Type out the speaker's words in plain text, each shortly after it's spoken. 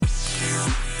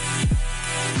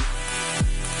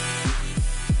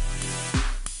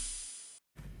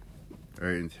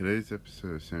Alright, in today's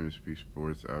episode of Sam Speaks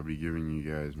Sports, I'll be giving you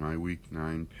guys my Week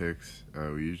 9 picks.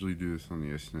 We usually do this on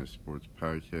the SNS Sports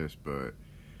podcast, but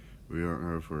we don't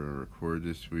know if we're going to record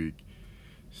this week.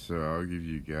 So I'll give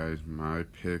you guys my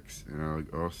picks, and I'll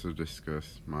also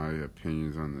discuss my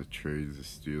opinions on the trades the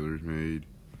Steelers made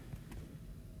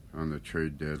on the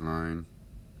trade deadline.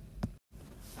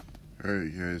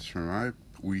 Alright guys, for my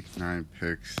Week 9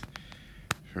 picks,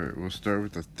 we'll start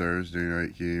with the Thursday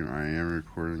night game. I am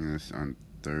recording this on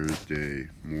Thursday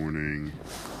morning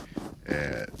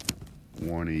at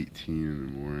 1:18 in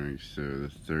the morning, so the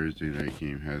Thursday night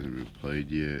game hasn't been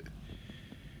played yet.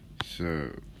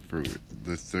 So for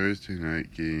the Thursday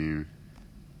night game,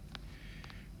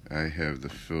 I have the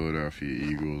Philadelphia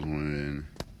Eagles winning.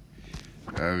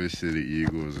 Obviously, the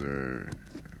Eagles are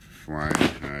flying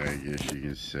high, I guess you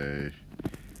can say.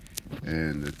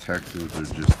 And the Texans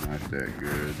are just not that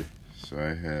good. So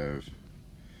I have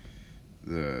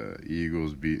the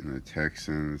Eagles beating the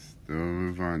Texans. They'll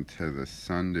move on to the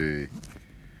Sunday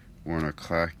 1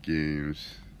 o'clock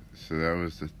games. So that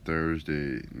was the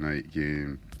Thursday night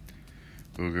game.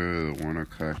 We'll go to the 1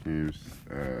 o'clock games.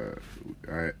 The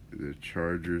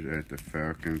Chargers at the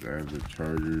Falcons. I have the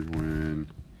Chargers winning.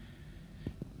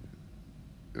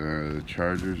 The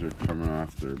Chargers are coming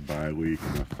off their bye week,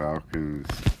 and the Falcons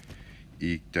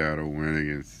eked out a win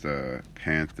against the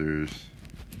Panthers.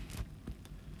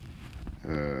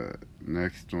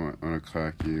 Next 1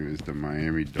 o'clock game is the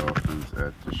Miami Dolphins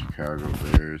at the Chicago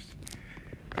Bears.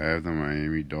 I have the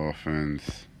Miami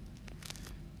Dolphins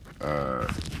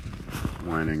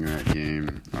winning that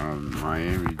game.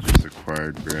 Miami just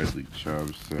acquired Bradley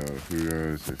Chubb, so who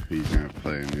knows if he's going to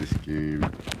play in this game.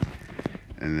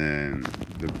 And then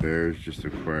the Bears just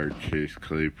acquired Chase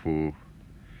Claypool,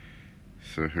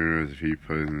 so who knows if he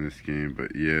plays in this game.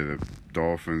 But yeah, the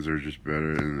Dolphins are just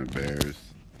better than the Bears.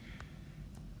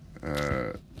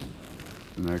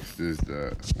 Next is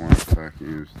the 1 o'clock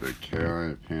games, the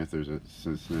Carolina Panthers at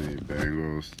Cincinnati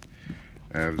Bengals.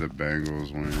 I have the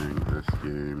Bengals winning this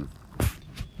game.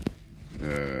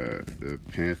 The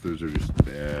Panthers are just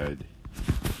bad.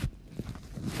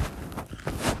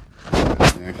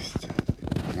 Next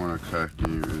 1 o'clock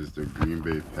game is the Green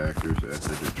Bay Packers at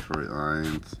the Detroit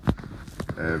Lions.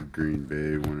 I have Green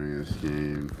Bay winning this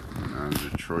game.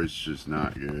 Detroit's just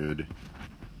not good.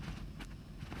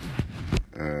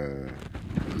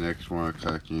 Next 1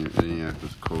 o'clock game,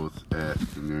 Indianapolis Colts at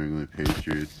the New England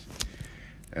Patriots.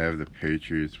 I have the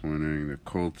Patriots winning. The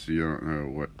Colts, you don't know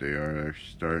what they are. They're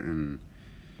starting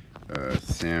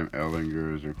Sam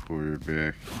Ehlinger as their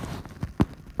quarterback,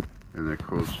 and the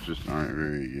Colts just aren't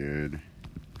very good.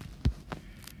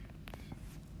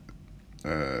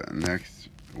 Next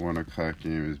 1 o'clock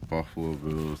game is Buffalo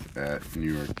Bills at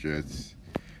New York Jets.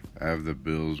 I have the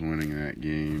Bills winning that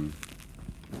game.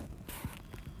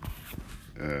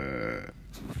 The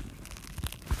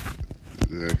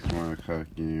next 1 o'clock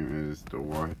game is the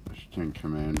Washington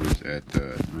Commanders at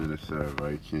the Minnesota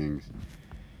Vikings.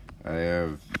 I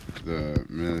have the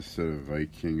Minnesota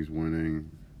Vikings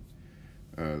winning.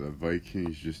 The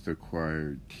Vikings just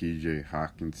acquired TJ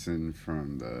Hawkinson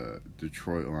from the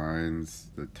Detroit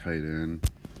Lions, the tight end.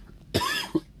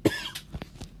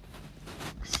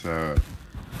 So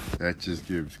that just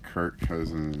gives Kirk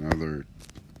Cousins another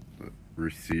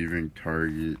receiving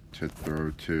target to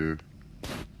throw to.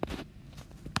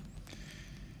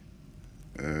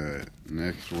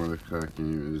 Next 1 o'clock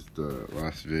game is the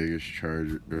Las Vegas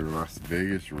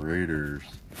Raiders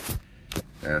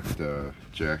at the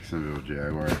Jacksonville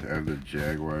Jaguars. I have the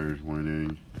Jaguars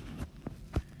winning.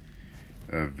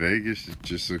 Vegas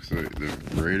just looks like the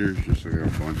Raiders just look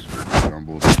like a bunch of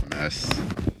jumbled mess.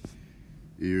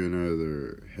 Even though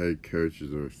their head coach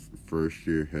is a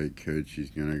first-year head coach,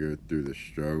 he's going to go through the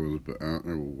struggles, but I don't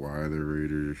know why the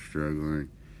Raiders are struggling.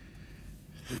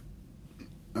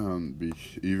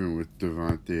 Even with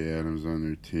Devontae Adams on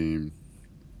their team.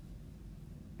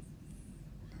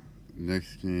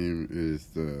 Next game is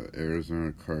the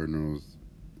Arizona Cardinals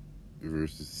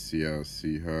versus Seattle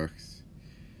Seahawks.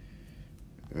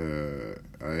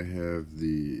 I have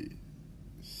the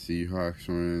Seahawks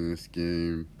winning this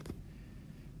game.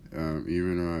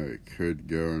 Even though I could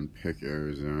go and pick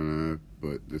Arizona,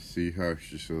 but the Seahawks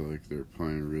just look like they're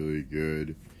playing really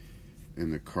good,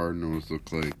 and the Cardinals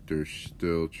look like they're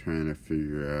still trying to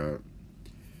figure out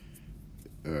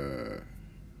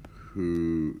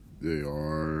who they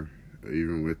are,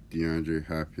 even with DeAndre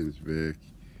Hopkins back,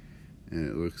 and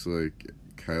it looks like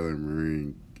Kyler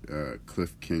Murray and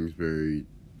Cliff Kingsbury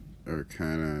are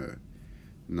kind of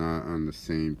not on the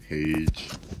same page.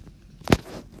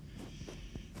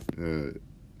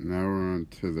 Now we're on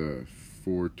to the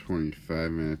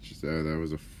 4:25 matches. That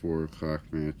was a 4 o'clock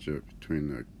matchup between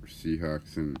the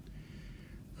Seahawks and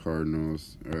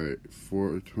Cardinals. Alright,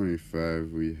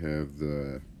 4:25 we have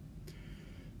the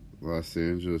Los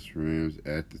Angeles Rams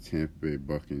at the Tampa Bay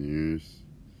Buccaneers.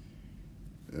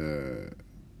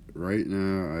 Right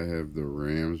now I have the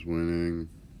Rams winning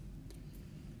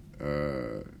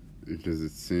because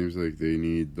it seems like they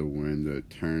need the win to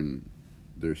turn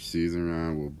their season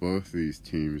around. Well, both of these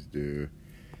teams do,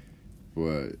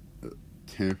 but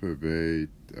Tampa Bay,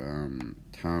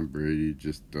 Tom Brady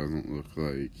just doesn't look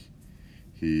like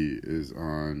he is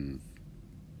on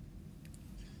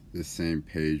the same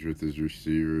page with his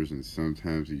receivers, and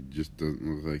sometimes he just doesn't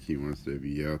look like he wants to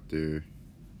be out there.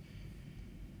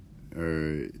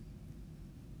 Alright,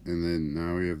 and then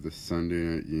now we have the Sunday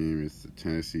night game. It's the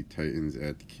Tennessee Titans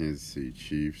at the Kansas City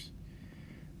Chiefs.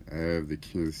 I have the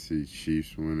Kansas City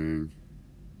Chiefs winning.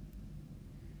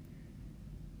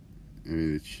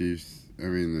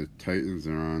 The Titans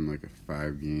are on like a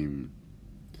 5-game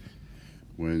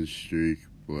win streak,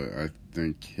 but I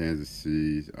think Kansas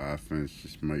City's offense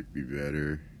just might be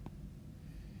better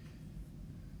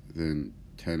than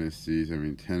Tennessee's.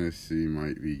 Tennessee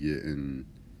might be getting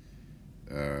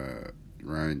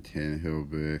Ryan Tannehill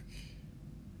back.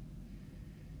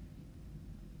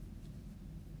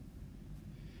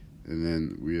 And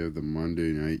then we have the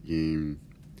Monday night game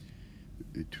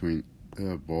between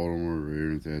Baltimore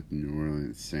Ravens at the New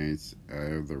Orleans Saints. I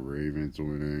have the Ravens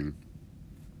winning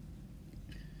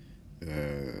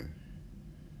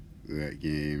that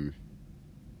game.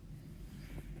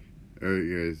 Alright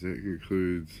guys, that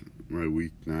concludes my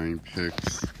week 9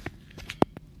 picks.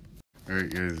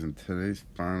 Alright guys, in today's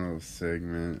final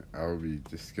segment, I'll be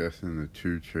discussing the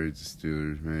 2 trades the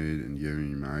Steelers made and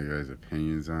giving you my guys'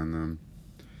 opinions on them.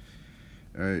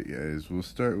 Alright guys, we'll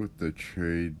start with the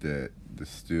trade that the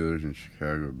Steelers and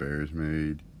Chicago Bears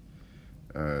made.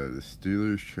 The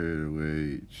Steelers traded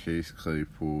away Chase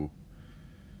Claypool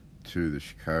to the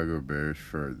Chicago Bears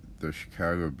for the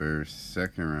Chicago Bears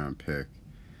 2nd round pick.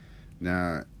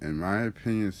 Now, in my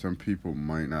opinion, some people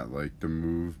might not like the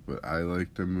move, but I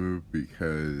like the move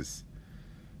because,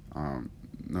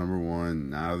 number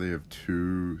one, now they have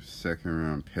 2 2nd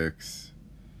round picks,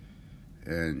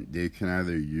 and they can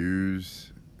either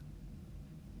use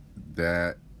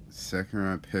that 2nd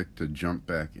round pick to jump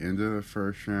back into the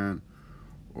 1st round,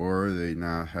 or they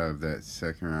now have that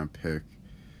 2nd round pick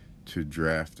to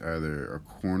draft either a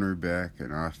cornerback,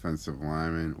 an offensive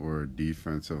lineman, or a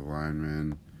defensive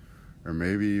lineman, or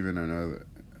maybe even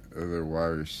another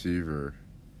wide receiver.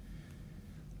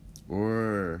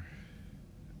 Or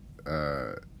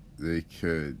they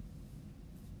could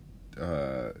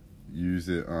use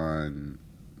it on,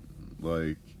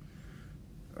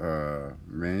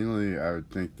 mainly I would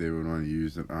think they would want to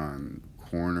use it on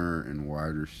corner and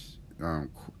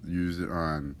use it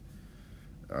on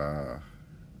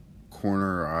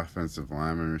corner or offensive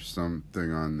lineman, or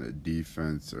something on the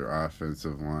defense or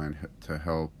offensive line to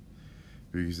help,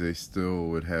 because they still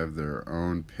would have their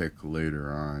own pick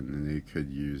later on and they could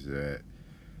use that.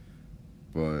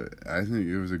 But I think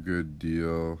it was a good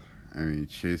deal.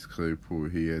 Chase Claypool,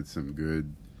 he had some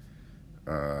good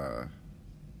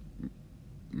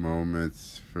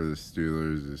moments for the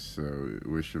Steelers, so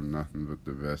wish him nothing but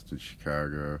the best in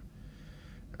Chicago.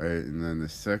 Alright, and then the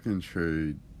second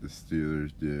trade the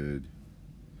Steelers did,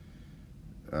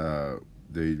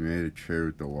 they made a trade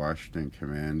with the Washington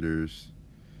Commanders.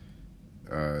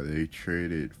 They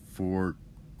traded for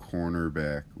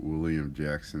cornerback William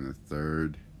Jackson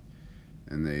III,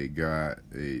 and they got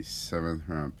a 7th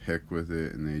round pick with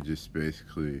it, and they just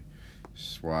basically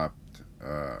swapped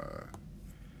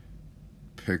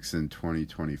picks in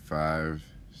 2025,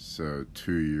 so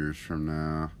 2 years from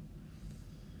now.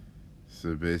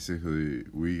 So basically,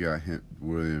 we got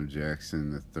William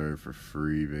Jackson III for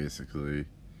free, basically.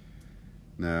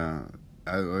 Now,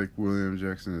 I like William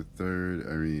Jackson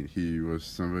III. He was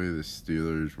somebody the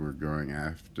Steelers were going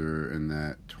after in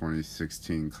that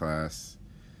 2016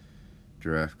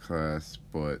 draft class,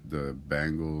 but the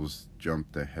Bengals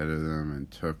jumped ahead of them and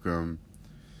took him.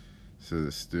 So the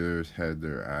Steelers had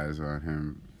their eyes on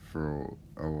him for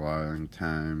a long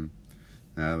time.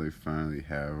 Now they finally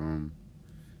have him.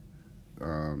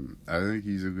 I think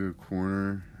he's a good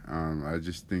corner. I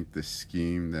just think the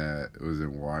scheme that was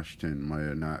in Washington might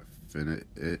have not fit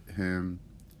him.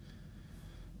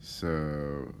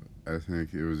 So I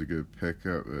think it was a good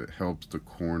pickup. It helps the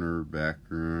cornerback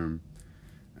room.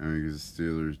 Because the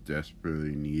Steelers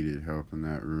desperately needed help in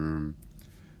that room.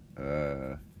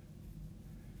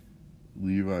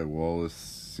 Levi Wallace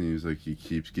seems like he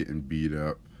keeps getting beat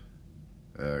up.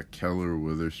 Keller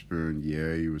Witherspoon,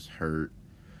 yeah, he was hurt,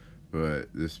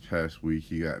 but this past week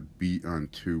he got beat on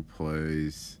 2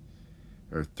 plays,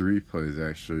 or 3 plays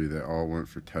actually, that all went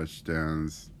for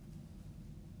touchdowns.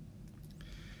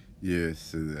 Yeah,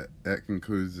 so that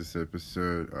concludes this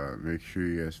episode. Make sure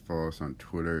you guys follow us on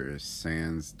Twitter. It's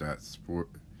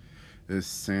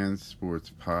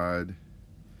SansSportsPod.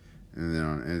 And then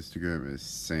on Instagram it's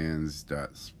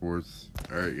sans.sports.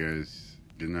 Alright guys,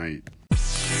 good night.